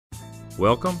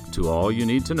Welcome to All You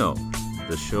Need to Know,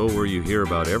 the show where you hear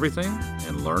about everything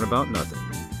and learn about nothing.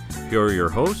 Here are your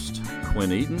hosts,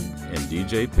 Quinn Eaton and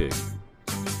DJ Pig.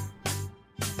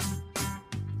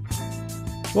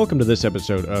 Welcome to this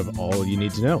episode of All You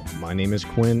Need to Know. My name is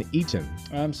Quinn Eaton.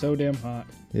 I'm so damn hot.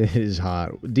 It is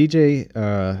hot.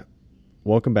 DJ,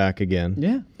 welcome back again.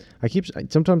 Yeah.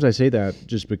 Sometimes I say that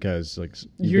just because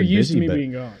You're used to me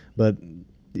being gone. But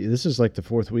this is like the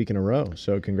fourth week in a row,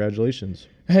 so congratulations.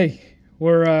 Hey,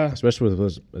 we're especially with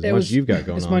as much as you've got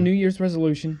going on. It's my New Year's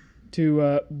resolution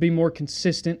to be more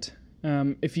consistent.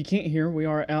 If you can't hear, we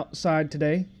are outside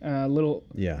today. Little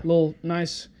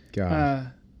nice.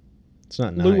 God, it's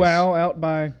not nice. Luau out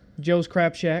by Joe's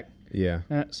Crab Shack. Yeah.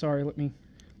 Sorry, let me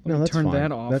that's turn fine.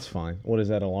 that off. That's fine. What is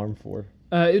that alarm for?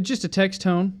 It's just a text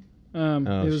tone.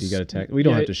 So you got a text. We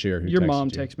don't have to share who your texted mom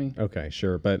you. texted me. Okay,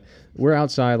 sure. But we're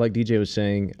outside, like DJ was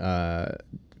saying,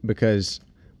 because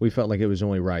we felt like it was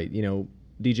only right. You know,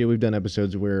 DJ, we've done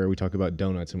episodes where we talk about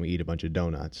donuts and we eat a bunch of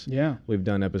donuts. Yeah. We've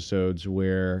done episodes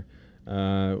where,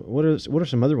 what are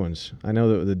some other ones? I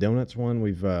know the donuts one.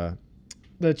 We've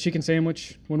the chicken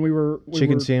sandwich when we were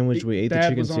sandwich. We ate the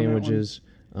chicken was on that one. sandwiches.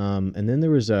 And then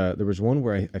there was one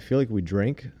where I feel like we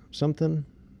drank something.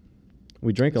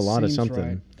 We drank a lot of something.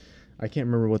 Right. I can't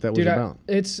remember what that was about.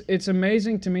 It's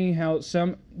amazing to me how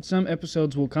some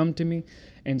episodes will come to me,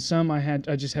 and some I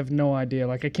just have no idea.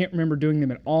 Like I can't remember doing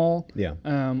them at all. Yeah.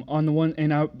 On the one,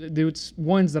 and it's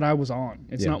ones that I was on.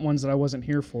 It's Yeah. not ones that I wasn't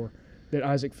here for, that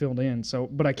Isaac filled in. So,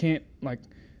 but I can't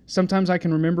Sometimes I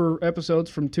can remember episodes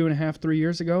from 2.5, 3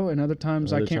 years ago, and other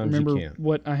times I can't remember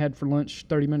what I had for lunch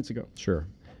 30 minutes ago. Sure.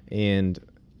 And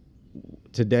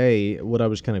today, what I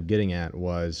was kind of getting at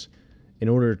was, in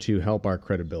order to help our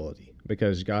credibility,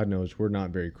 because God knows we're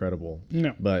not very credible.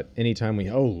 No. But anytime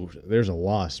there's a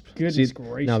wasp. Goodness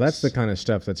gracious. Now, that's the kind of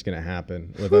stuff that's going to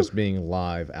happen with us being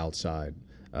live outside.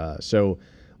 So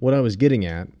what I was getting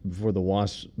at before the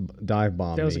wasp dive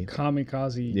bombed me. That was a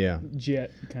kamikaze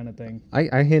jet kind of thing.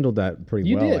 I handled that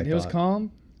pretty well, You did. I It was thought.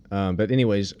 calm. But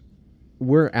anyways,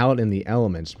 we're out in the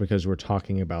elements because we're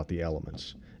talking about the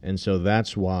elements. And so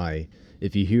that's why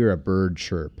if you hear a bird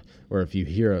chirp or if you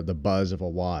hear the buzz of a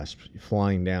wasp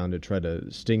flying down to try to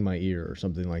sting my ear or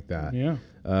something like that,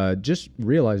 just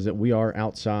realize that we are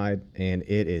outside and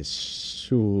it is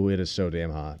so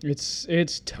damn hot. It's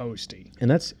toasty. And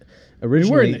that's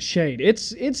originally... we're in the shade.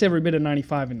 It's every bit of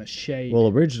 95 in the shade. Well,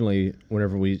 originally,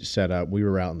 whenever we set up, we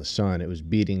were out in the sun. It was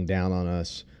beating down on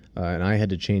us. And I had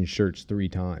to change shirts 3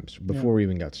 times before we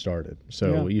even got started.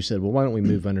 So you said, well, why don't we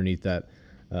move underneath that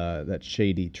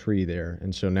shady tree there?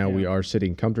 And so now we are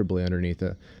sitting comfortably underneath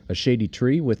a shady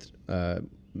tree with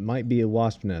might be a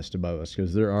wasp nest above us,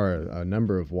 because there are a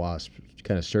number of wasps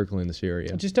kind of circling this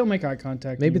area. Just don't make eye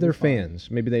contact. Maybe they're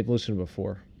fans. Maybe they've listened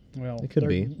before. Well, it could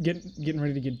be. Getting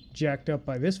ready to get jacked up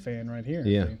by this fan right here.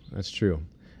 Yeah, that's true.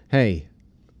 Hey,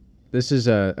 this is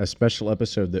a special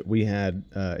episode that we had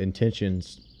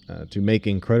intentions to make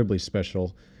incredibly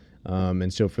special.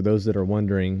 And so for those that are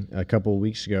wondering, a couple of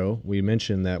weeks ago, we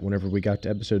mentioned that whenever we got to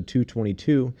episode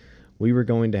 222, we were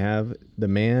going to have the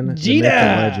man, the myth, the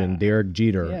legend, Derek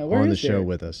Jeter, on the show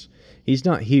with us. He's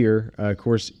not here. Of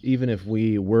course, even if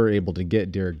we were able to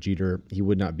get Derek Jeter, he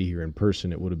would not be here in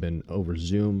person. It would have been over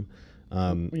Zoom.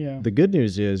 The good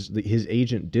news is that his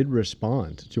agent did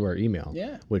respond to our email,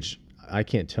 which I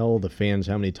can't tell the fans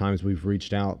how many times we've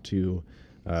reached out to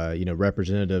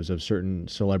representatives of certain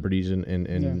celebrities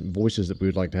and voices that we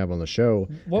would like to have on the show.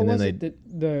 What was it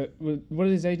that what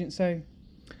did his agent say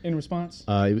in response?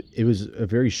 It was a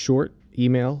very short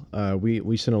email.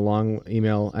 We sent a long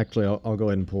email. Actually, I'll go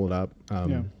ahead and pull it up.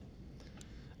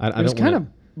 It was kind of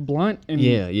blunt and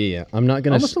I'm not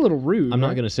gonna almost a little rude. I'm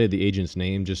not gonna say the agent's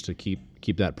name just to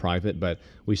keep that private. But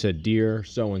we said, "Dear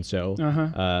so and so,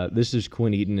 this is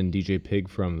Quinn Eaton and DJ Pig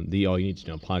from the All You Need to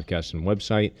Know podcast and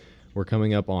website. We're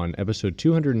coming up on episode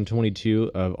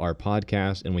 222 of our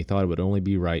podcast, and we thought it would only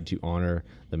be right to honor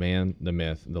the man, the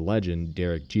myth, the legend,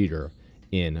 Derek Jeter,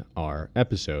 in our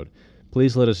episode.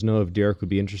 Please let us know if Derek would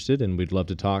be interested, and we'd love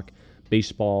to talk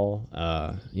baseball,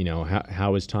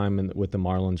 how his time with the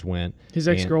Marlins went. His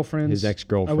ex-girlfriends.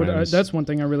 That's one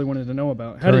thing I really wanted to know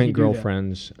about. How did he do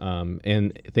girlfriends,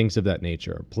 and things of that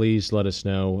nature. Please let us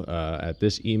know at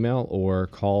this email or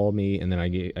call me, and then I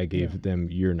gave them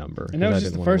your number. And that was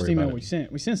just the first email we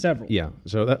sent. We sent several. Yeah,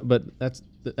 so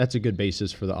that's a good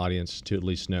basis for the audience to at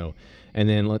least know. And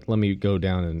then let me go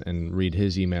down and read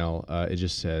his email. It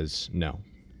just says no.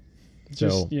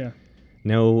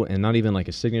 No, and not even like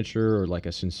a signature or like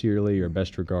a sincerely or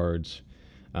best regards.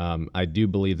 I do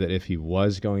believe that if he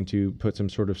was going to put some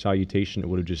sort of salutation, it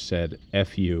would have just said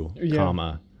F you,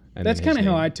 comma, And that's kind of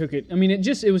how I took it. I mean,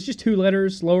 it was just 2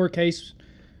 letters, lowercase.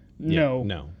 No.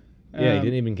 No. Yeah, he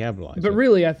didn't even capitalize. But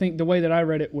really, I think the way that I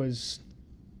read it was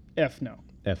F no.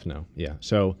 F no. Yeah.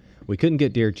 So we couldn't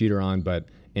get Derek Jeter on, but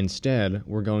instead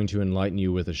we're going to enlighten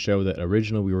you with a show that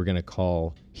originally we were going to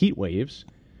call Heat Waves,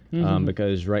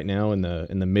 because right now in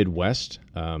the Midwest,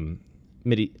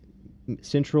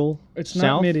 Central, it's South,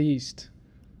 not Mid-East.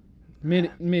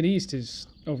 Mid-East is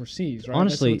overseas, right?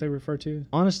 Honestly, that's what they refer to.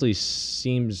 Honestly,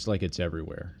 seems like it's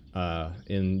everywhere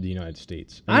in the United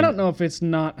States. I don't know if it's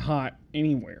not hot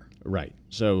anywhere. Right.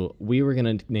 So we were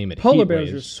going to name it Polar Heat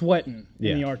bears Waves. are sweating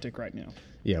in the Arctic right now.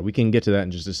 Yeah, we can get to that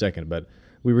in just a second, but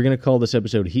we were going to call this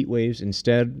episode Heat Waves.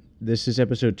 Instead, this is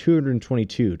episode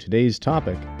 222. Today's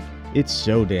topic, it's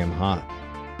so damn hot.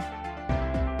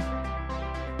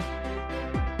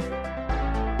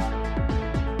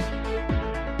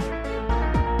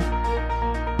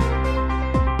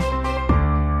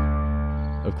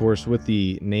 Of course, with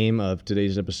the name of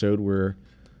today's episode, we're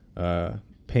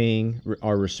paying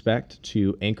our respect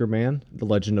to Anchorman, the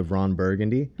legend of Ron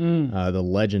Burgundy, the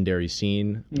legendary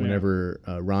scene whenever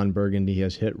Ron Burgundy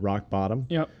has hit rock bottom,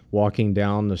 walking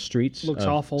down the streets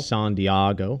of San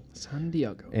Diego.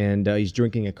 And he's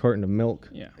drinking a carton of milk.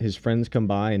 His friends come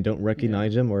by and don't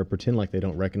recognize him or pretend like they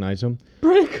don't recognize him.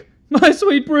 Brick! My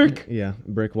sweet Brick! Yeah,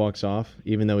 Brick walks off,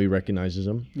 even though he recognizes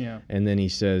him. Yeah. And then he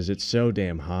says, "It's so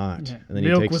damn hot." Yeah. And then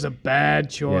milk was a bad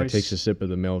choice. Yeah, takes a sip of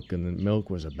the milk, and the milk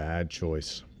was a bad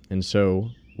choice. And so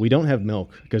we don't have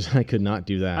milk because I could not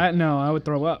do that. No, I would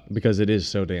throw up. Because it is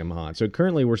so damn hot. So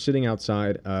currently we're sitting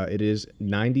outside. It is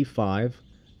 95,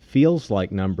 feels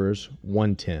like numbers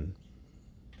 110.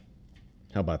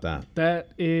 How about that? That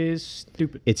is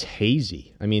stupid. It's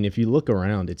hazy. I mean, if you look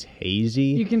around, it's hazy.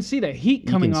 You can see the heat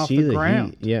coming off the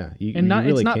ground. Heat. Yeah,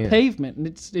 it's not pavement.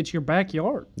 It's your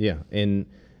backyard. Yeah, and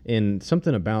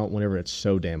something about whenever it's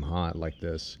so damn hot like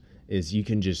this is you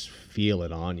can just feel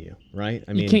it on you, right?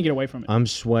 I mean, you can't get away from it. I'm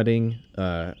sweating.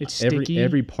 It's sticky.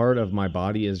 Every part of my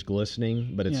body is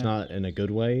glistening, but it's not in a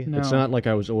good way. No. It's not like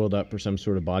I was oiled up for some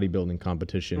sort of bodybuilding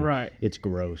competition. Right. It's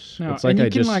gross. No. It's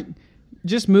like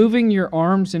just moving your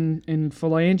arms and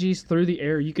phalanges through the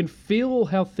air, you can feel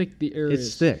how thick the air is.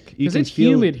 It's thick. Because it's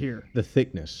humid here. The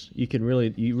thickness. You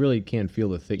really can feel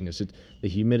the thickness. The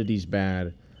humidity's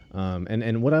bad.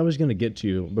 And what I was going to get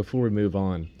to before we move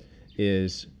on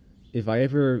is if I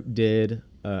ever did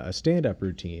a stand-up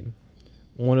routine,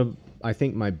 one of, I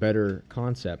think, my better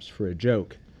concepts for a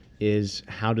joke is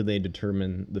how do they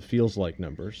determine the feels like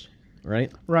numbers,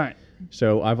 right? Right.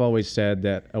 So I've always said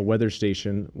that a weather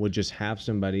station would just have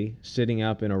somebody sitting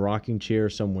up in a rocking chair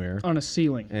somewhere. On a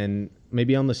ceiling. And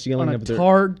maybe on the ceiling of their... On a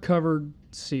tarred-covered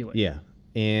ceiling. Yeah.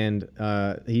 And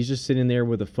he's just sitting there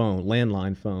with a phone,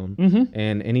 landline phone. Mm-hmm.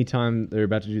 And anytime they're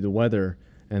about to do the weather,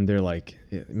 and they're like,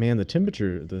 man,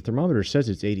 the thermometer says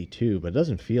it's 82, but it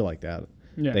doesn't feel like that.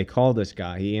 Yeah. They call this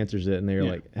guy. He answers it, and they're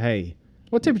like, hey.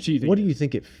 What temperature do you think? What do you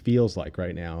think it feels like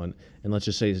right now? And let's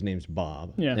just say his name's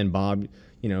Bob. Yeah. And Bob,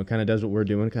 kind of does what we're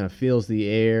doing, kind of feels the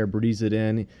air, breathes it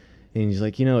in. And he's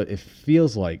like, it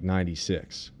feels like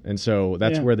 96. And so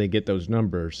that's where they get those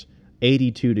numbers.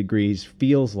 82 degrees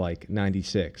feels like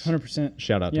 96. 100%.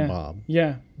 Shout out to Bob.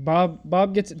 Yeah.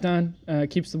 Bob gets it done,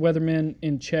 keeps the weathermen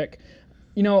in check.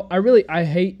 I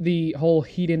hate the whole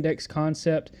heat index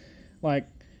concept. Like,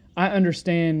 I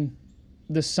understand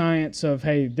the science of,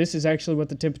 hey, this is actually what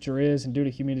the temperature is, and due to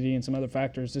humidity and some other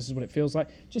factors, this is what it feels like.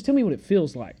 Just tell me what it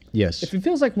feels like. Yes. If it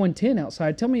feels like 110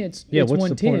 outside, tell me it's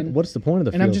 110. What's the point of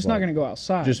the And I'm just not going to go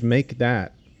outside. Just make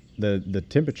that the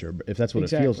temperature, if that's what it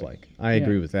feels like. I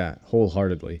agree with that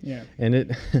wholeheartedly. Yeah. And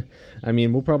it, I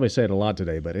mean, we'll probably say it a lot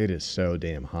today, but it is so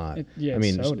damn hot.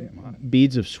 It's so damn hot.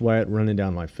 Beads of sweat running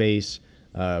down my face,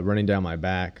 running down my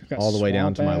back, all the way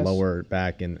down to my lower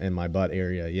back and my butt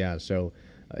area. Yeah, so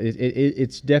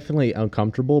it's definitely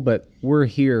uncomfortable, but we're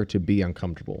here to be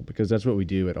uncomfortable because that's what we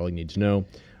do at All You Need to Know.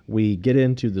 We get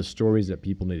into the stories that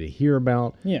people need to hear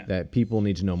about, that people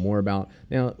need to know more about.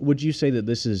 Now, would you say that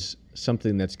this is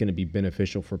something that's going to be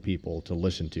beneficial for people to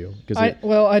listen to?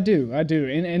 I do,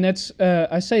 and that's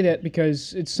I say that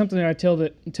because it's something that I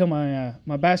tell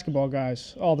my basketball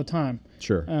guys all the time.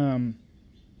 Sure.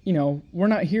 We're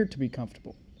not here to be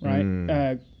comfortable,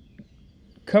 right?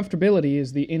 Comfortability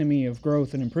is the enemy of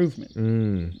growth and improvement.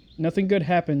 Nothing good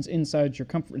happens inside your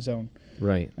comfort zone.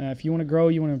 Right. If you want to grow,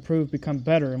 you want to improve, become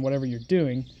better in whatever you're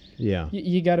doing. Yeah.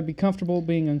 You got to be comfortable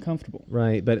being uncomfortable.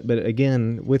 Right. But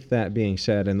again, with that being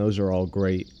said, and those are all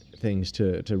great things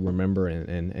to remember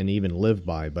and even live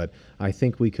by. But I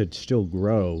think we could still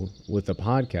grow with the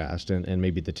podcast and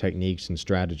maybe the techniques and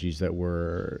strategies that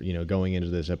we're, going into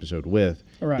this episode with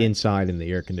Right. inside in the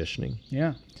air conditioning.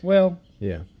 Yeah. Well,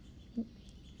 Yeah.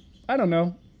 I don't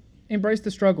know. Embrace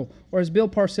the struggle. Or as Bill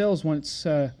Parcells once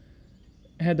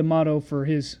had the motto for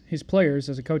his players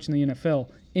as a coach in the NFL,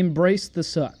 embrace the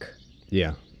suck.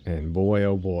 Yeah. And boy,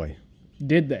 oh boy,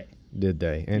 Did they? did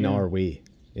they. And Yeah. are we.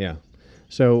 Yeah.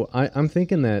 So I'm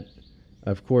thinking that,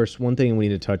 of course, one thing we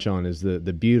need to touch on is the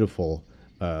beautiful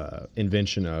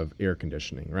invention of air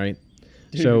conditioning, right?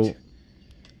 Dude. So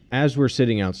as we're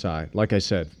sitting outside, like I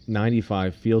said,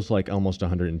 95 feels like almost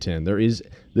 110.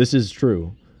 This is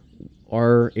true.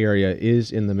 Our area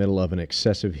is in the middle of an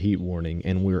excessive heat warning,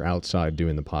 and we're outside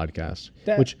doing the podcast,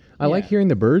 which I like yeah. hearing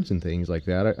the birds and things like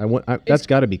that. That's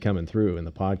got to be coming through in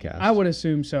the podcast. I would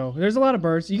assume so. There's a lot of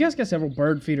birds. You guys got several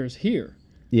bird feeders here.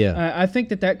 Yeah. I think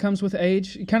that comes with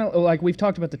age. Kind of like we've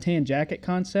talked about the tan jacket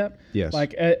concept. Yes.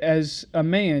 Like as a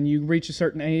man, you reach a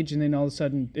certain age, and then all of a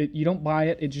sudden you don't buy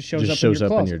it. It just shows just up shows in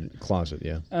your up closet. in your closet.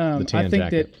 Yeah. The tan I think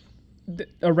jacket. that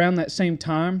around that same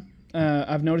time,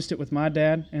 I've noticed it with my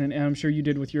dad, and I'm sure you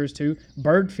did with yours too.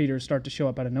 Bird feeders start to show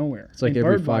up out of nowhere. It's like And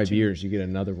every bird 5 watching. years you get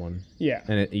another one. Yeah.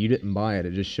 And you didn't buy it.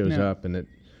 It just shows No. up, and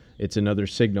it's another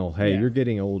signal. Hey, Yeah. you're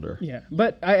getting older. Yeah,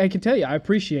 but I can tell you, I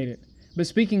appreciate it. But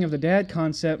speaking of the dad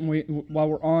concept, and while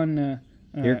we're on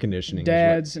Air conditioning is what-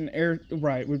 dads and air,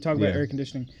 right? We're talking about Yeah. air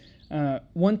conditioning.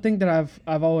 One thing that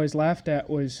I've always laughed at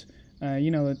was,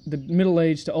 the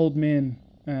middle-aged to old men,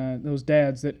 those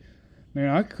dads that,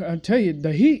 man, I tell you,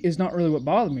 the heat is not really what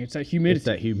bothered me. It's that humidity. It's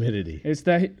that humidity. It's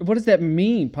that. What does that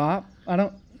mean, Pop? I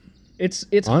don't. It's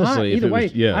Honestly, hot if either it way.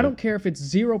 was- yeah. I don't care if it's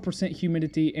 0%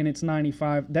 humidity and it's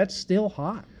 95. That's still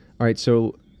hot. All right,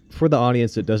 so for the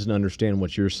audience that doesn't understand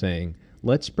what you're saying,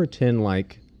 let's pretend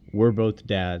like we're both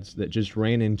dads that just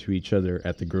ran into each other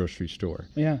at the grocery store.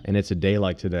 Yeah. And it's a day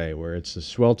like today where it's a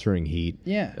sweltering heat.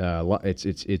 Yeah.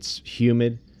 It's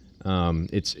humid.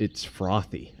 It's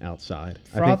frothy outside.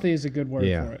 I think- Frothy is a good word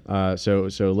for it. Yeah. So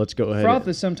let's go ahead. Froth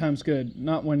is sometimes good,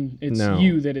 not when it's No.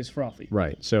 you that is frothy.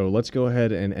 Right. So let's go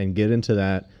ahead and get into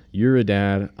that. You're a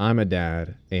dad. I'm a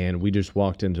dad. And we just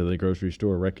walked into the grocery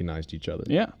store, recognized each other.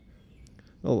 Yeah.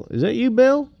 Oh, is that you,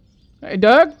 Bill? Hey,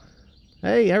 Doug.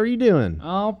 Hey, how are you doing?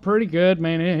 Oh, pretty good,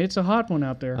 man. It's a hot one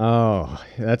out there. Oh,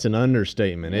 that's an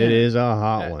understatement. It Yeah. is a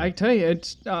hot one. I tell you,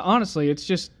 it's honestly,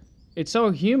 it's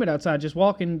so humid outside. Just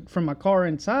walking from my car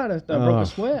inside, I broke Oh. a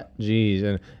sweat.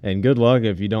 Jeez, and good luck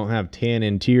if you don't have tan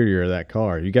interior of that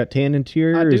car. You got tan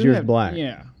interior, I or is do yours have, black?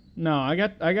 Yeah. No, I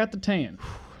got the tan.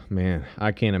 Man,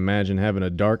 I can't imagine having a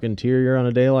dark interior on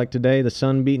a day like today, the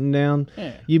sun beating down.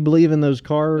 Yeah. You believe in those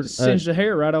cars? Singe the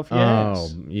hair right off your Oh,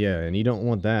 ass. yeah, and you don't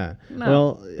want that. No.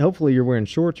 Well, hopefully you're wearing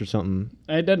shorts or something.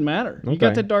 It doesn't matter. You Okay.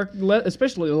 got the dark,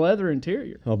 especially the leather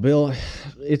interior. Oh, Bill,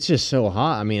 it's just so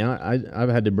hot. I mean, I've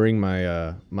had to bring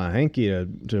my my hanky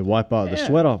to wipe out the Yeah.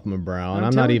 sweat off my brow, and I'm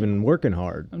I'm not telling even working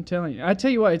hard. I'm telling you. I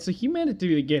tell you what, it's the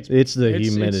humidity that gets me. It's the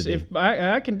humidity. If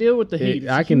I can deal with the heat.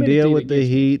 It's I the can humidity deal with that the gets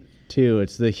me. heat too.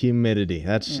 It's the humidity.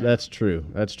 That's true.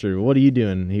 That's true. What are you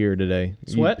doing here today?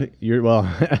 Sweat? You're well,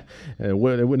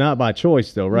 not by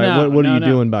choice though, right? No, what are no, you no.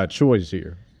 doing by choice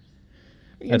here?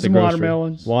 Get At the some grocery?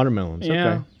 watermelons. Watermelons.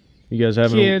 Yeah. Okay. You guys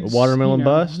having Kids, a watermelon you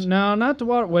know. bust? No, not the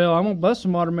water. Well, I'm gonna bust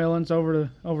some watermelons over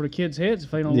the kids' heads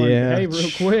if they don't learn Yeah. to behave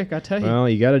real quick. I tell you. Well,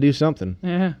 you got to do something.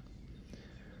 Yeah.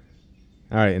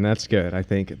 All right, and that's good. I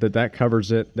think that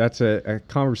covers it. That's a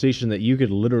conversation that you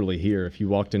could literally hear if you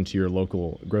walked into your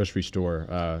local grocery store,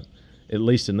 at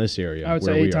least in this area. I would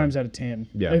where say we 8 are. times out of 10.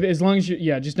 Yeah. As long as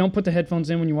just don't put the headphones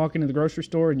in when you walk into the grocery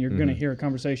store, and you're gonna hear a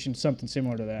conversation something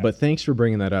similar to that. But thanks for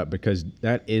bringing that up because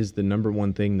that is the number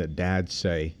one thing that dads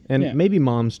say, and Yeah. maybe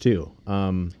moms too.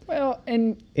 well,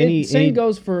 and Any- same any-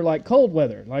 goes for like cold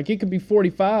weather. Like it could be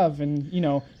 45, and It's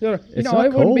it not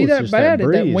wouldn't cold, be it's that just bad that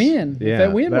at that breeze. wind. Yeah, If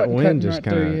that wind that wasn't wind cutting just right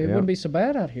through kinda- you, it yeah. wouldn't be so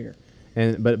bad out here.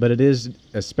 But it is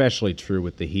especially true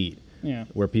with the heat, Yeah.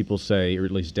 where people say, or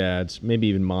at least dads, maybe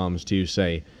even moms too,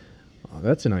 say, "Oh,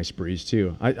 that's a nice breeze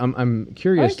too." I'm I'm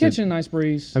curious. catching a nice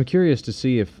breeze. I'm curious to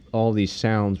see if all these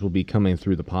sounds will be coming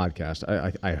through the podcast.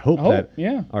 I hope that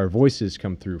yeah. our voices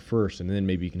come through first, and then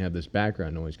maybe you can have this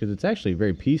background noise because it's actually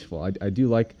very peaceful. I do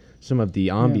like some of the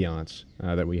ambiance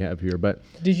that we have here, but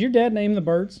Did your dad name the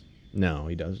birds? no,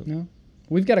 he doesn't. No.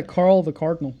 We've got a Carl the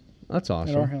Cardinal. That's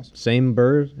awesome. our house. Same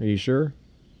bird? Are you sure?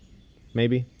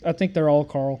 Maybe. I think they're all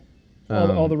Carl. All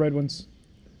Um, the red ones.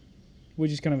 We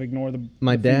just kind of ignore the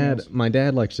My the dad, females. my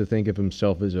dad likes to think of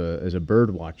himself as a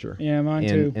bird watcher. Yeah, mine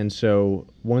and, too. And so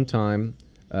one time,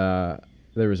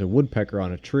 there was a woodpecker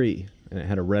on a tree, and it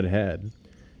had a red head.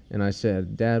 And I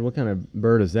said, Dad, what kind of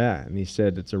bird is that? And he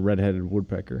said, it's a red-headed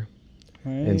woodpecker.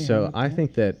 Hey, And so how I about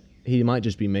think that he might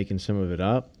just be making some of it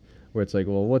up, where it's like,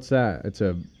 well, what's that? It's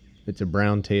a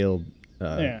brown-tailed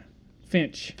that? Yeah.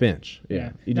 Finch. finch.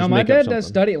 Yeah. You Now just my make up dad does something.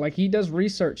 study it. Like he does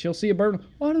research. He'll see a bird.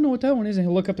 Oh, I don't know what that one is, and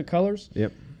he'll look up the colors.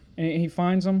 Yep. And he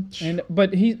finds them.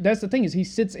 But that's the thing is he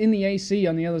sits in the AC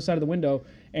on the other side of the window,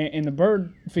 and the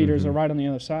bird feeders are right on the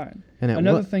other side. And at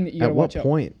Another what, thing that you got to at what watch out.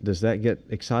 point does that get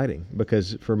exciting?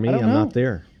 Because for me, I I'm don't know. not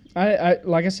there. I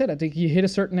like I said, I think you hit a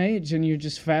certain age and you're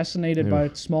just fascinated by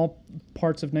small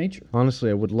parts of nature. Honestly,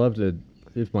 I would love to.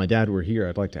 If my dad were here,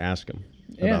 I'd like to ask him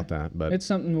about that. But It's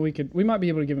something we might be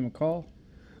able to give him a call.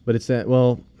 But it's that,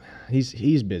 well,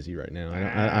 he's busy right now.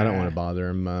 I don't want to bother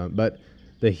him. But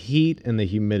the heat and the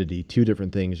humidity, two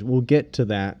different things. We'll get to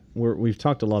that. We've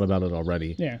talked a lot about it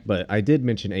already. Yeah. But I did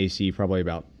mention AC probably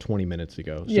about 20 minutes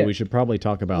ago. So Yeah. we should probably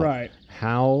talk about Right.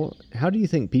 how do you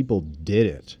think people did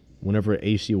it whenever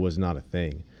AC was not a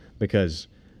thing? Because,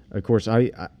 of course,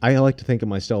 I like to think of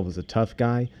myself as a tough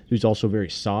guy who's also very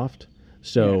soft.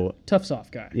 So, Tough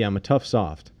soft guy. yeah, I'm a tough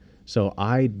soft. So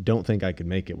I don't think I could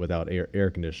make it without air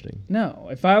conditioning. No,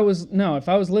 if I was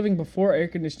living before air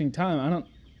conditioning time,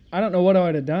 I don't know what I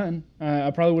would have done.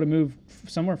 I probably would have moved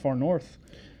somewhere far north.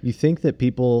 You think that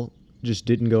people just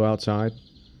didn't go outside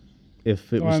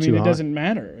if it Well, was I mean, too it hot? doesn't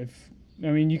matter.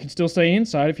 You can still stay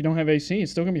inside if you don't have AC.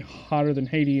 It's still gonna be hotter than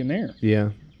Haiti in there. Yeah,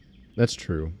 that's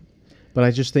true. But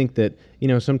I just think that,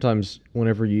 sometimes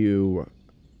whenever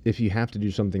if you have to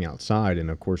do something outside, and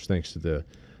of course, thanks to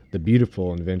the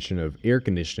beautiful invention of air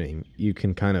conditioning, you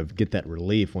can kind of get that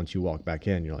relief once you walk back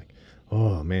in. You're like,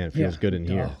 oh man, it feels good in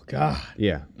here. Oh God.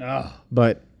 Yeah. Oh.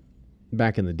 But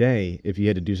back in the day, if you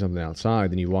had to do something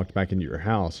outside, then you walked back into your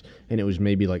house and it was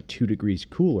maybe like 2 degrees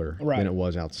cooler Right. than it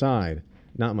was outside.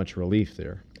 Not much relief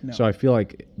there. No. So I feel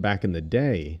like back in the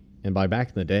day, and by back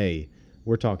in the day,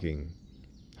 we're talking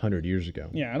 100 years ago,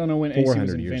 Yeah, I don't know when AC was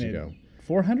 400 years invented. ago,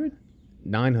 400?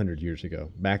 900 years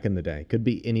ago, back in the day. Could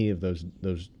be any of those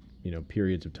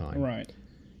periods of time. Right.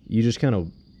 You just kind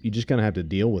of have to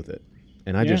deal with it.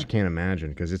 And I just can't imagine,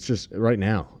 because it's just right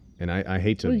now. And I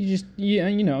hate to Well,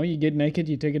 you get naked,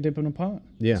 you take a dip in a pot.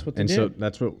 Yeah, That's what they and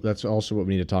did. so that's also what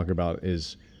we need to talk about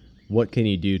is what can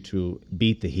you do to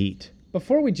beat the heat?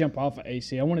 Before we jump off of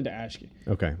AC, I wanted to ask you,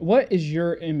 Okay. what is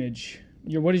your image?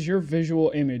 What is your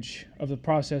visual image of the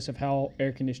process of how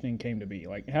air conditioning came to be?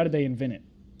 Like, how did they invent it?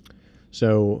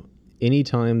 So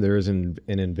anytime there is an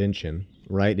invention,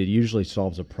 right, it usually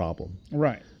solves a problem.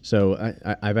 Right. So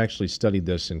I've actually studied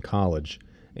this in college,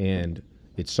 and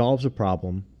it solves a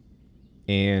problem,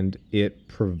 and it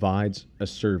provides a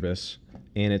service,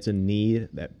 and it's a need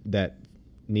that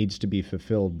needs to be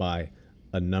fulfilled by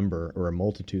a number or a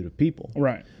multitude of people.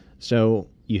 Right. So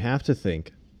you have to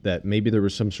think that maybe there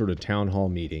was some sort of town hall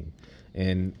meeting,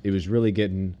 and it was really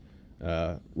getting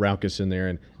raucous in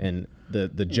there, and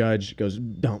the judge goes,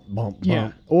 bump, bump, bump.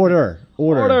 Yeah. Order.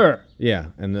 Yeah,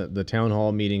 and the town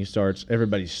hall meeting starts.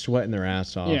 Everybody's sweating their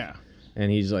ass off. Yeah. And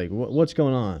he's like, what's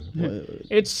going on?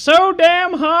 It's so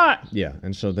damn hot. Yeah,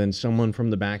 and so then someone from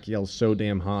the back yells, so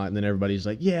damn hot, and then everybody's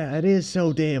like, yeah, it is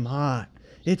so damn hot.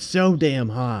 It's so damn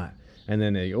hot. And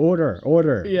then they order,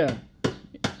 Yeah.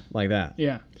 like that.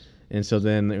 Yeah. And so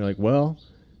then they're like, well,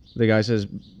 the guy says,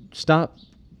 stop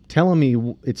telling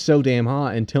me it's so damn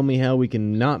hot and tell me how we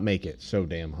can not make it so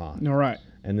damn hot. All right.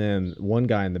 And then one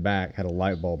guy in the back had a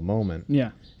light bulb moment,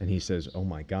 Yeah. and he says, oh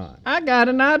my God. I got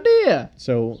an idea.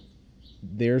 So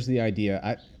there's the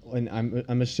idea.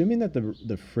 I'm assuming that the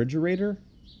refrigerator,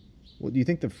 do you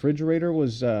think the refrigerator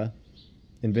was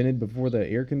invented before the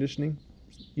air conditioning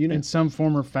unit? In some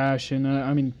form or fashion.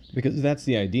 I mean, Because that's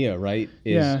the idea, right?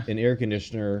 Is Yeah. an air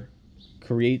conditioner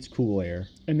creates cool air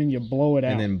and then you blow it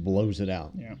out. and then blows it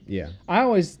out. Yeah.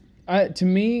 Yeah. To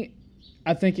me,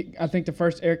 I think the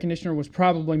first air conditioner was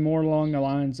probably more along the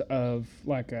lines of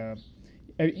like the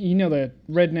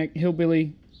redneck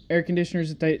hillbilly air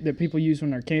conditioners that people use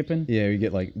when they're camping. Yeah, you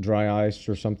get like dry ice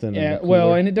or something. Yeah, in the well,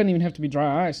 cooler. and it doesn't even have to be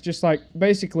dry ice. Just like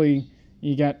basically,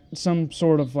 you got some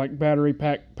sort of like battery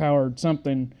pack powered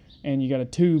something, and you got a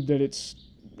tube that it's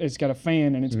got a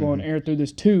fan and it's blowing air through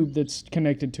this tube that's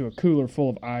connected to a cooler full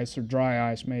of ice or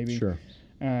dry ice maybe. Sure.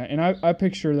 And I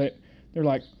picture that they're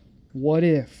like, what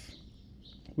if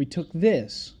we took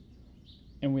this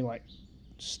and we like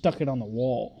stuck it on the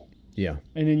wall, Yeah.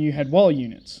 and then you had wall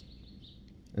units.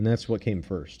 And that's what came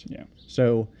first. Yeah.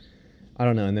 So, I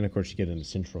don't know. And then, of course, you get into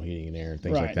central heating and air and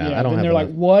things Right. like that. Yeah. I don't then have they're enough-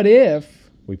 like, what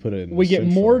if we put it in we the get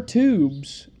central. more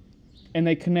tubes and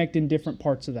they connect in different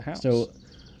parts of the house? So,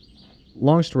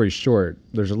 long story short,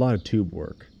 there's a lot of tube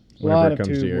work. whenever Lot it of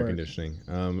comes to tube air work. conditioning.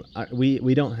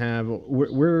 We don't have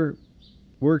we're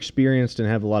experienced and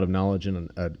have a lot of knowledge in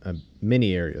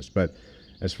many areas, but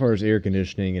as far as air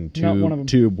conditioning and Not one of 'em.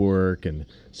 tube work and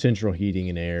central heating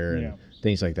and air and Yeah.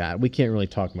 things like that, we can't really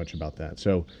talk much about that.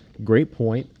 So great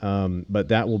point, but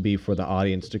that will be for the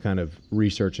audience to kind of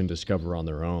research and discover on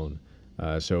their own.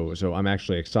 So I'm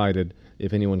actually excited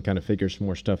if anyone kind of figures some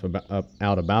more stuff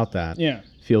out about that. Yeah.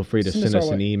 Feel free to Send send us us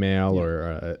our an way. email Yeah.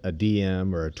 or a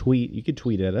DM or a tweet. You could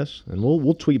tweet at us, and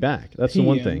we'll tweet back. That's the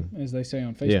one thing. as they say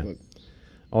on Yeah. Facebook.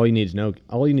 All you need to know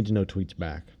tweets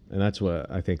back, and that's what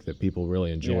I think that people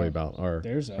really enjoy Yeah. about our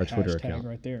There's a Twitter hashtag account.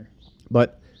 right there.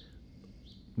 But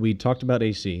we talked about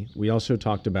AC. We also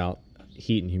talked about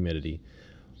heat and humidity.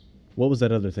 What was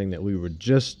that other thing that we were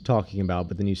just talking about?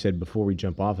 But then you said before we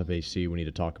jump off of AC, we need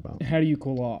to talk about. How do you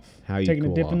cool off? How you Taking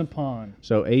cool a dip in the off. pond.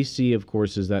 So AC, of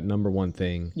course, is that number one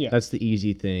thing. Yeah. That's the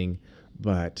easy thing.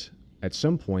 But at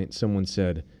some point, someone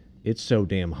said, "It's so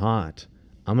damn hot.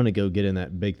 I'm gonna go get in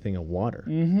that big thing of water."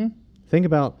 Mm-hmm. Think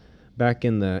about back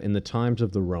in the times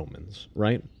of the Romans,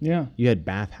 right? Yeah. You had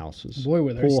bathhouses, Boy,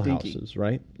 were they pool stinky. houses,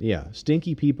 right? Yeah,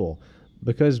 stinky people,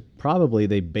 because probably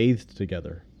they bathed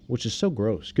together, which is so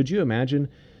gross. Could you imagine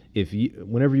if you,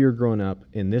 whenever you're growing up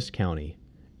in this county,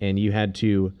 and you had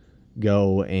to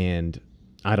go and,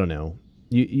 I don't know,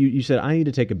 you said, I need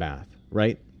to take a bath,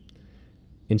 right?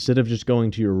 Instead of just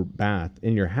going to your bath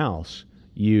in your house,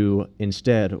 you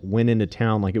instead went into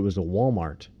town like it was a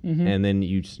Walmart, Mm-hmm. and then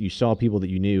you saw people that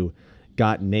you knew,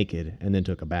 got naked, and then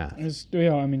took a bath.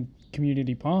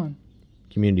 Community pond.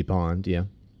 Community pond, yeah.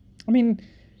 I mean,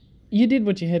 you did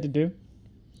what you had to do,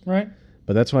 right?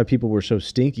 But that's why people were so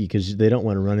stinky, because they don't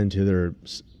want to run into their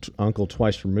uncle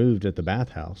twice removed at the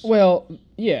bathhouse. Well,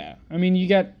 yeah. I mean, you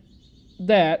got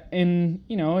that, and,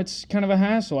 it's kind of a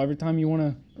hassle. Every time you want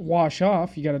to wash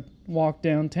off, you got to walk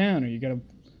downtown, or you got to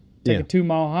take Yeah. a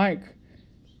 2-mile hike.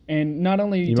 And not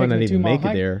only are you You might taking not a even 2-mile make it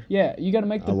hike, there. yeah, you got to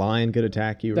make A the. lion could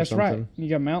attack you or That's something. right. You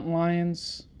got mountain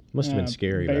lions, Must have been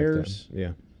scary bears, back then.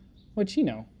 Yeah. which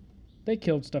they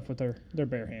killed stuff with their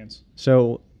bare hands.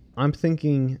 So I'm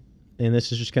thinking, and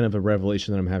this is just kind of a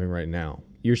revelation that I'm having right now.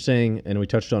 You're saying, and we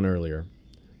touched on earlier,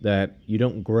 that you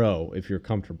don't grow if you're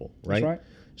comfortable, right? That's right.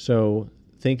 So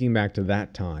thinking back to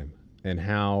that time and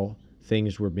how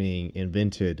things were being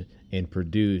invented and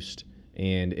produced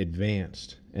and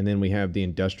advanced, and then we have the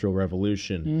Industrial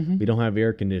Revolution. Mm-hmm. We don't have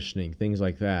air conditioning, things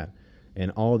like that.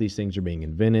 And all of these things are being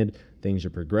invented, things are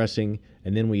progressing,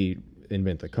 and then we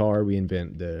invent the car, we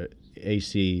invent the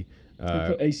AC. We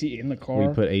put AC in the car.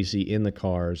 We put AC in the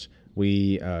cars.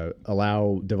 We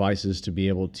allow devices to be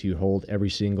able to hold every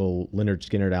single Leonard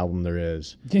Skinner album there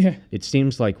is. yeah. It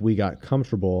seems like we got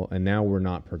comfortable, and now we're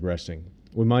not progressing.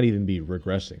 We might even be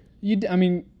regressing.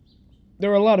 There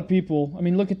were a lot of people.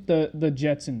 Look at the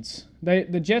Jetsons. The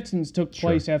Jetsons took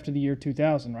place after the year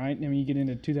 2000, right? You get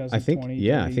into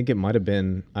 2020. I think it might have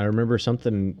been. I remember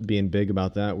something being big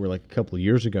about that, where like a couple of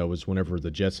years ago was whenever the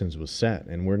Jetsons was set,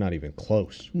 and we're not even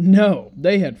close. No,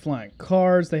 they had flying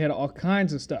cars. They had all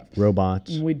kinds of stuff.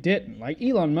 Robots. And we didn't. Like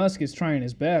Elon Musk is trying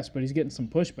his best, but he's getting some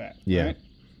pushback. Yeah. Right?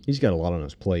 He's got a lot on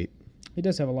his plate. He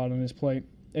does have a lot on his plate.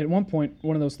 At one point,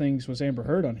 one of those things was Amber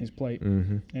Heard on his plate,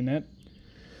 Mm-hmm. and that,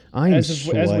 I'm as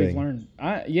sweating. we've learned,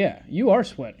 you are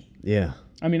sweating. Yeah.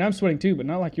 I'm sweating too, but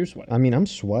not like you're sweating. I'm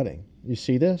sweating. You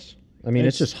see this?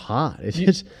 It's just hot. It's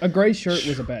just A gray shirt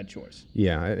was a bad choice.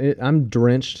 yeah. I'm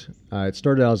drenched. It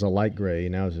started out as a light gray,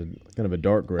 now it's kind of a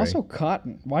dark gray. Also,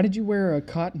 cotton. Why did you wear a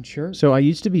cotton shirt? So I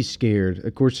used to be scared.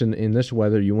 Of course, in this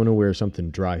weather, you want to wear something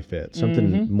dry fit,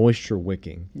 something moisture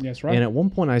wicking. That's right. And at one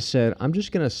point, I said, I'm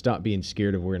just going to stop being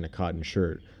scared of wearing a cotton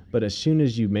shirt. But as soon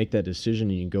as you make that decision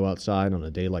and you go outside on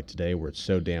a day like today where it's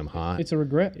so damn hot, It's a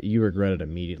regret. you regret it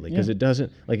immediately because Yeah. it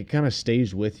doesn't, it kind of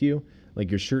stays with you. Like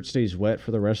your shirt stays wet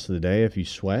for the rest of the day if you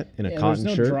sweat in a cotton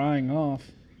there's no shirt. drying off.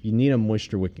 You need a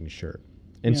moisture wicking shirt.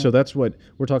 And Yeah. so that's what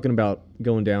we're talking about,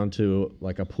 going down to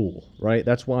like a pool, right?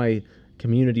 That's why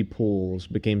community pools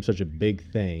became such a big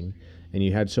thing, and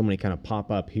you had so many kind of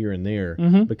pop up here and there,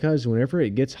 Mm-hmm. because whenever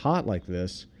it gets hot like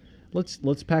this,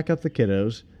 let's pack up the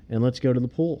kiddos and let's go to the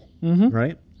pool,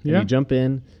 right? And Yeah. you jump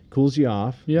in, cools you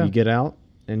off, Yeah. you get out,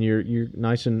 and you're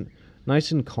nice and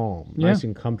calm, Yeah. nice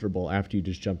and comfortable after you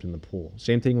just jumped in the pool.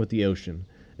 Same thing with the ocean,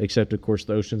 except of course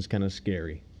the ocean's kind of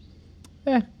scary.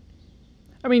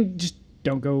 Just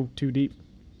don't go too deep.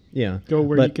 Yeah. Go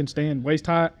where but, you can stand. Waist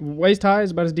high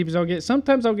is about as deep as I'll get.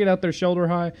 Sometimes I'll get out there shoulder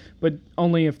high, but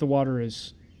only if the water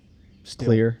is still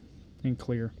clear. and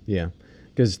clear. Yeah,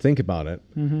 because think about it.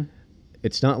 Mm-hmm.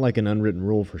 It's not like an unwritten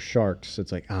rule for sharks.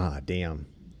 It's like, damn,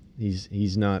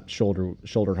 he's not shoulder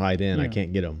height in. I Yeah.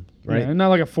 can't get him, right? Yeah, and not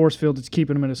like a force field that's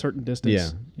keeping them at a certain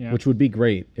distance. Yeah, which would be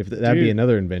great if that'd be Dude.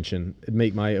 another invention. It'd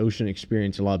make my ocean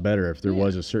experience a lot better if there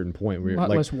was a certain point where a lot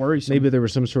like less worrisome. maybe there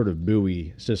was some sort of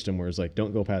buoy system where it's like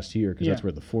don't go past here because Yeah. that's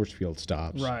where the force field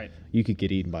stops. Right. You could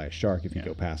get eaten by a shark if you Yeah.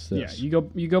 go past Yeah, this.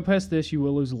 you go past this, you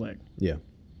will lose a leg. Yeah,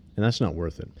 and that's not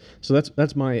worth it. So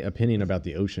that's my opinion about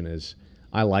the ocean. Is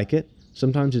I like it.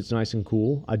 Sometimes it's nice and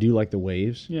cool. I do like the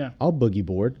waves. Yeah. I'll boogie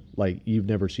board like you've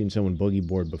never seen someone boogie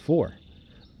board before,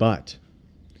 but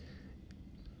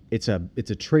it's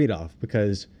a trade-off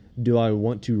because do I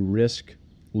want to risk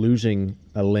losing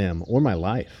a limb or my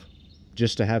life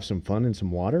just to have some fun in some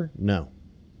water? No.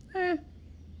 Depends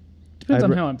I'd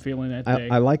on re- how I'm feeling that day.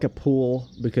 I like a pool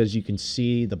because you can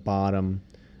see the bottom.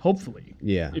 Hopefully.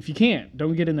 Yeah. If you can't,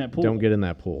 don't get in that pool. Don't get in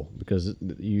that pool because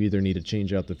you either need to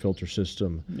change out the filter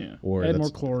system Yeah. or Add that's- more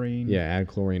chlorine. Yeah, add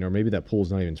chlorine, or maybe that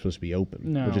pool's not even supposed to be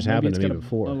open. No. which has maybe happened it's to me got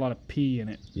before. A lot of pee in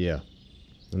it. Yeah,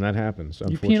 and that happens. You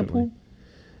pee Unfortunately, in a pool?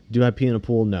 Do I pee in a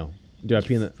pool? No. Do I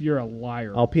pee in the? You're a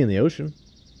liar. I'll pee in the ocean.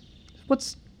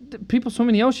 People swim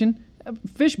in the ocean?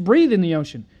 Fish breathe in the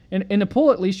ocean. And in a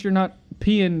pool, at least you're not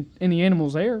peeing in the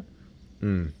animal's air.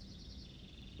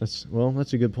 That's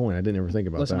a good point. I didn't ever think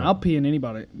about Listen, that. I'll pee in any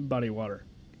body of water.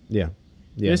 Yeah.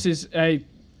 This is I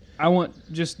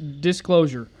want just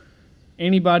disclosure.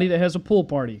 Anybody that has a pool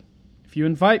party, if you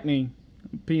invite me,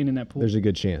 I'm peeing in that pool. There's a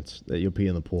good chance that you'll pee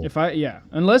in the pool.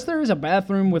 Unless there is a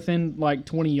bathroom within like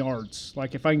 20 yards.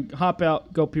 Like if I can hop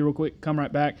out, go pee real quick, come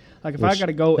right back. Like if I Which- got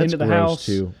to go that's into the gross, house,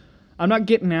 too. I'm not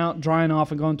getting out, drying off,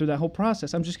 and going through that whole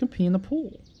process. I'm just gonna pee in the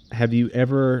pool. Have you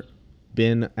ever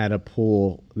been at a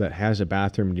pool that has a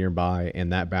bathroom nearby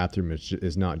and that bathroom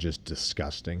is not just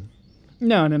disgusting?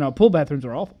 No. Pool bathrooms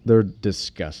are awful. They're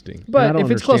disgusting. And I But don't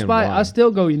if it's close understand by, why. I still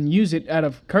go and use it out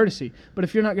of courtesy. But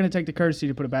if you're not going to take the courtesy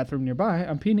to put a bathroom nearby,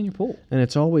 I'm peeing in your pool. And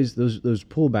it's always those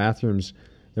pool bathrooms.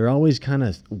 They're always kind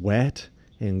of wet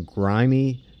and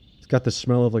grimy. It's got the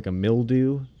smell of like a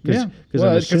mildew.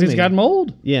 Because it's got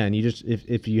mold. Yeah, and you just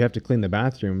if you have to clean the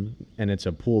bathroom and it's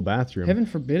a pool bathroom. Heaven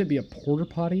forbid it be a porta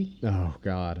potty. Oh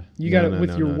God. You No, got to no, with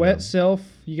no, your no, wet no. self.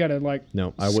 You got to like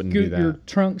No, I wouldn't scoot do that. your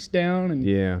trunks down and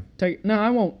Yeah. take. No, I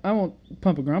won't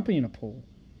pump a grumpy in a pool.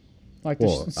 Like the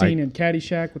Well, scene in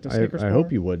Caddyshack with the Snickers I bar.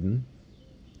 hope you wouldn't.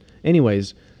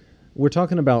 Anyways, we're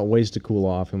talking about ways to cool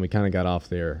off, and we kind of got off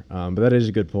there. But that is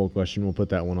a good poll question. We'll put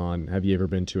that one on. Have you ever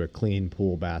been to a clean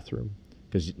pool bathroom?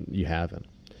 Because you haven't.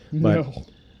 But No,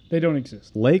 they don't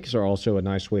exist. lakes are also a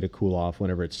nice way to cool off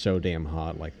whenever it's so damn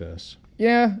hot like this.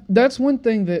 Yeah, that's one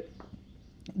thing that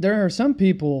there are some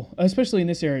people, especially in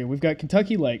this area. We've got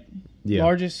Kentucky Lake, Yeah.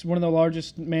 one of the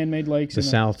largest man-made lakes. The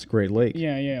South's Great Lake.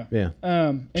 Yeah. Yeah.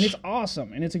 And it's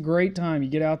awesome, and it's a great time. You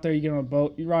get out there, you get on a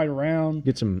boat, you ride around,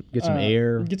 Get some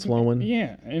air get some- flowing.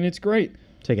 Yeah, and it's great.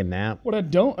 Take a nap. What I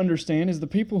don't understand is the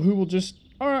people who will just,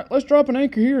 all right, let's drop an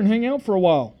anchor here and hang out for a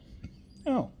while.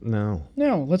 No.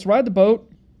 No, let's ride the boat.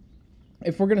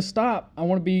 If we're gonna stop, I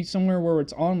want to be somewhere where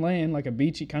it's on land, like a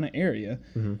beachy kind of area,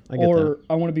 I get or that.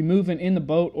 I want to be moving in the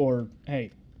boat, or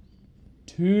hey,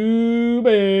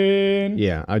 tubing,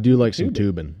 Yeah, I do like some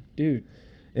tubing. dude,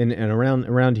 And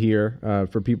around here,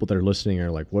 for people that are listening,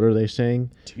 are like, what are they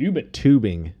saying? tubing.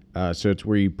 Tubing. So it's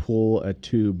where you pull a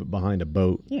tube behind a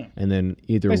boat, Yeah. and then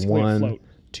either Basically a one, float.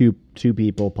 two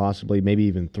people, possibly maybe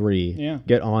even three, Yeah.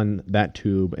 get on that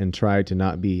tube and try to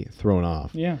not be thrown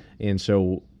off. Yeah, And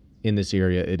so in this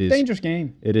area, it is dangerous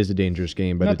game. It is a dangerous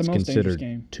game, but Not the it's most dangerous considered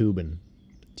game. tubing.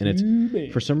 And it's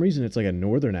Tubing. for some reason it's like a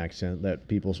northern accent that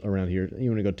people around here. You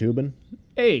want to go tubing?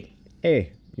 Hey,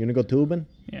 Hey, you want to go tubing?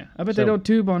 yeah, I bet So- they don't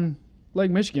tube on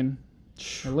Lake Michigan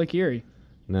or Lake Erie.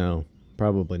 No,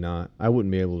 probably not. I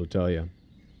wouldn't be able to tell you.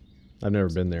 I've never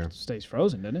been there. It stays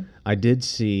frozen, doesn't it? I did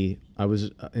see. I was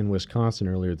in Wisconsin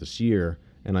earlier this year,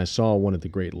 and I saw one of the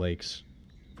Great Lakes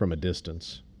from a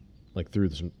distance, like through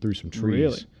some trees.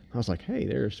 Really? I was like, "Hey,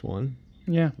 there's one,"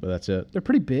 Yeah, but that's it. they're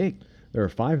pretty big. There are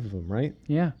 5 of them, right?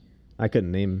 Yeah, I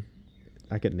couldn't name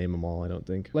them all. I don't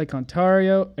think. Lake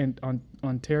Ontario and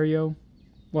Ontario,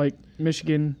 Lake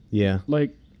Michigan, Yeah,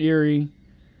 Lake Erie.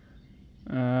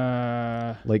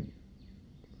 like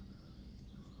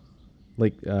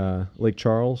Lake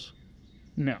Charles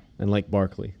No, and Lake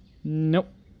Barkley. nope,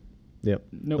 Yep,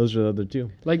 nope. those are the other 2.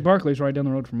 Lake Barkley's right down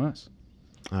the road from us.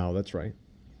 Oh, that's right.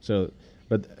 So,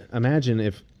 but imagine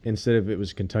if instead of it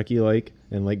was Kentucky Lake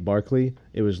and Lake Barkley,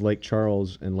 it was Lake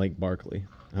Charles and Lake Barkley.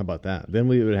 How about that? Then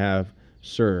we would have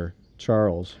Sir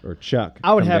Charles or Chuck.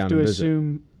 I would come have down to and visit.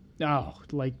 assume. Oh,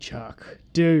 Lake Chuck,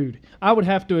 dude. I would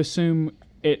have to assume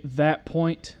at that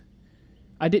point,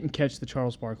 I didn't catch the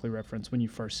Charles Barkley reference when you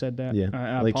first said that. Yeah.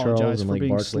 I Lake Charles apologize and for Lake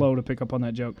being Barkley. slow to pick up on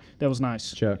that joke. That was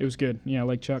nice. Chuck. It was good. Yeah,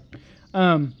 Lake Chuck.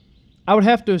 I would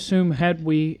have to assume had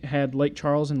we had Lake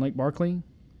Charles and Lake Barkley,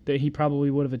 that he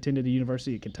probably would have attended the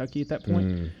University of Kentucky at that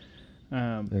point.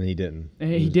 And he didn't.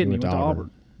 He didn't. He went went to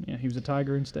Auburn. Yeah, he was a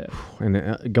Tiger instead.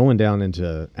 And going down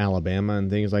into Alabama and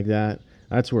things like that,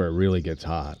 that's where it really gets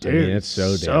hot. Dude, I mean, it's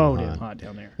so damn hot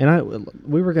down there. And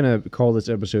we were going to call this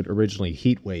episode originally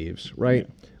Heat Waves, right?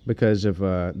 Yeah. Because of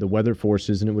the weather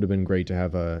forces, and it would have been great to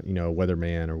have a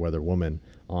weatherman or weatherwoman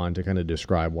on to kind of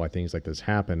describe why things like this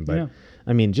happen. But Yeah.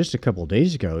 I mean, just a couple of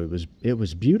days ago, it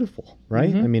was beautiful,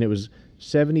 right? I mean, it was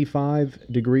 75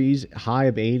 degrees, high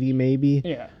of 80 maybe.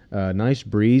 Yeah. Nice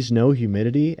breeze, no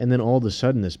humidity, and then all of a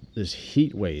sudden this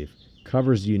heat wave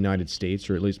covers the United States,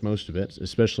 or at least most of it,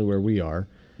 especially where we are.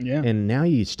 Yeah. And now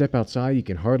you step outside, you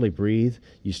can hardly breathe.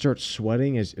 You start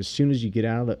sweating as soon as you get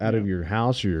out of your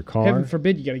house or your car. Heaven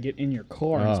forbid you got to get in your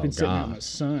car. And it's Oh, been sitting out in God. the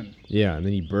sun. Yeah, and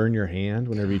then you burn your hand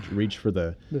whenever you reach for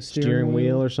the steering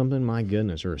wheel wheel. or something. My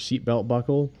goodness, or a seatbelt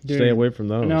buckle. Dude. Stay away from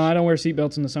those. No, I don't wear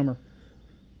seatbelts in the summer.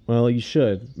 Well, you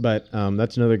should, but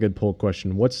that's another good poll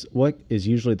question. What is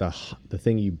usually the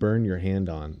thing you burn your hand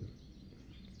on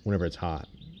whenever it's hot?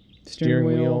 Steering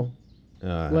wheel,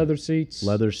 leather seats,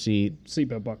 leather seat,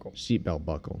 seatbelt buckle. seatbelt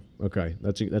buckle. Okay,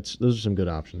 those are some good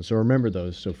options. So remember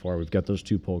those so far. We've got those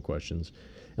 2 poll questions,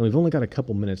 and we've only got a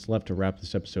couple minutes left to wrap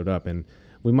this episode up, and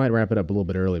we might wrap it up a little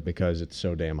bit early because it's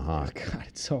so damn hot. God,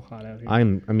 it's so hot out here.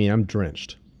 I'm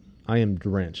drenched. I am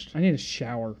drenched. I need a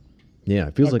shower. Yeah,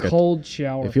 it feels A like cold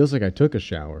shower. It feels like I took a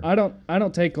shower. I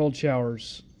don't take cold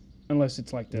showers unless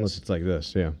it's like this. Unless it's like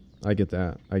this, yeah. I get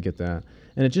that.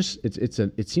 And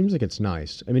it seems like it's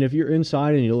nice. I mean, if you're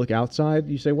inside and you look outside,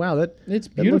 you say, "Wow, It's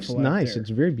that beautiful looks out nice. there.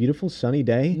 It's a very beautiful sunny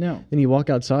day." No. And you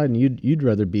walk outside and you'd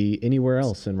rather be anywhere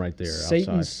else than right there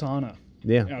Satan's outside. sauna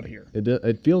Yeah. out here.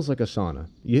 It feels like a sauna.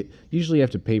 You usually have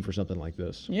to pay for something like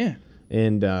this. Yeah.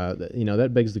 And that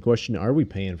begs the question: are we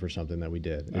paying for something that we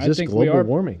did? Is I this think global we are,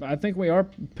 warming? I think we are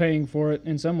paying for it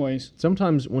in some ways.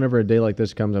 Sometimes, whenever a day like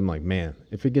this comes, I'm like, man,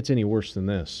 if it gets any worse than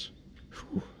this,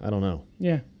 I don't know.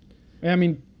 Yeah. I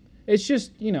mean, it's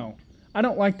just, I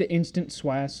don't like the instant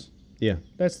swass. Yeah,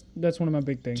 That's one of my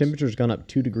big things. temperature's gone up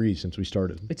 2 degrees since we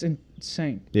started. It's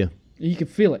insane. Yeah, You can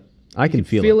feel it. I can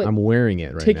feel it. I'm wearing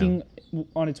it right now. ticking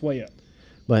on its way up.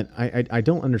 But I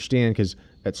don't understand, because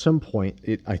at some point,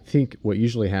 I think what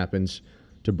usually happens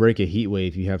to break a heat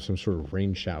wave, you have some sort of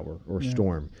rain shower or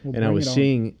storm. Well, and I bring was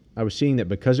it on. seeing that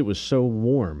because it was so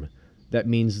warm, that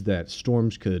means that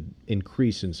storms could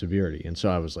increase in severity. And so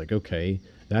I was like, okay,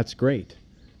 that's great.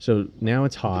 So now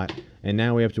it's hot, and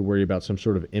now we have to worry about some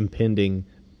sort of impending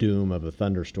doom of a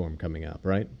thunderstorm coming up,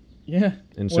 right? Yeah.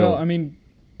 And well, so- I mean,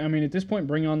 at this point,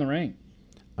 bring on the rain.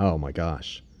 Oh my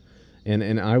gosh.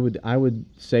 And I would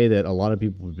say that a lot of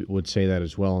people would say that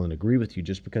as well and agree with you,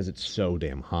 just because it's so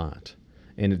damn hot.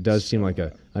 And it does seem like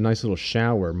a nice little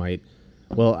shower might,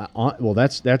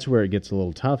 that's where it gets a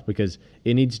little tough, because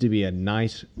it needs to be a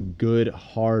nice, good,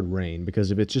 hard rain,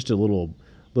 because if it's just a little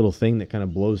thing that kind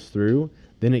of blows through,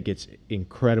 then it gets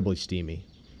incredibly steamy.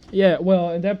 Yeah,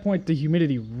 well, at that point, the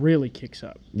humidity really kicks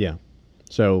up. Yeah.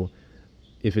 So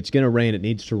if it's going to rain, it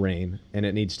needs to rain, and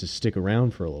it needs to stick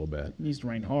around for a little bit. It needs to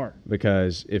rain hard.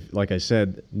 Because if, like I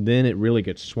said, then it really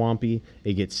gets swampy,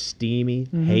 it gets steamy,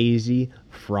 hazy,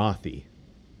 frothy,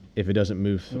 if it doesn't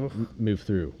move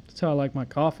through. That's how I like my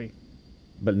coffee.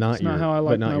 But not It's not how I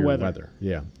like my your weather.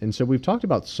 Yeah. And so we've talked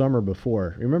about summer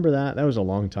before. Remember that? That was a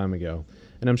long time ago.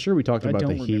 And I'm sure we talked I about the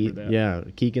don't heat. remember that. Yeah,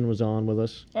 Keegan was on with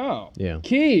us. Oh. Yeah.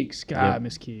 Keeks. God, Yeah. I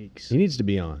miss Keeks. He needs to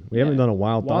be on. We haven't Yeah. done a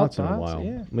Wild Wild Thoughts in a Thoughts, while.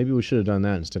 yeah. Maybe we should have done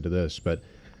that instead of this. But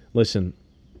listen,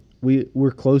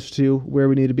 we're close to where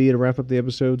we need to be to wrap up the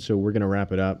episode, so we're going to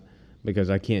wrap it up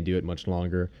because I can't do it much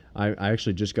longer. I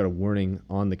actually just got a warning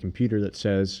on the computer that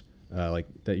says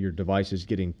that your device is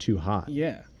getting too hot.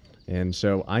 Yeah. And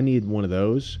so I need one of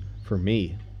those for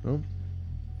me. Oh,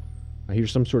 I hear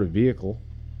some sort of vehicle.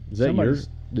 Is that Somebody's-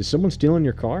 yours? Is someone stealing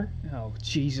your car? Oh,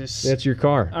 Jesus. That's your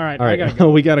car. All right, I gotta go.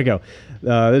 We gotta go.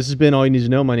 This has been All You Need to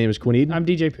Know. My name is Quinn Eden. I'm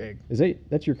DJ Pig.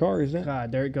 That's your car, is that?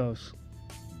 God, there it goes.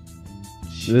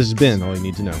 This has been All You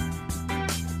Need to Know.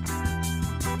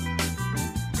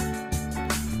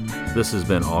 This has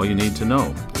been All You Need to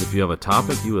Know. If you have a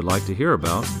topic you would like to hear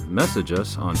about, message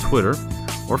us on Twitter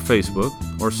or Facebook,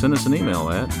 or send us an email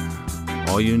at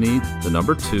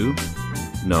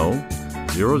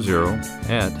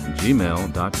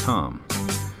allyouneedthenumber2know00@gmail.com.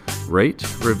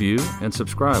 Rate, review, and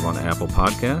subscribe on Apple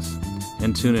Podcasts,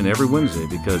 and tune in every Wednesday,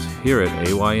 because here at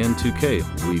AYN2K,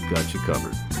 we've got you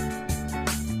covered.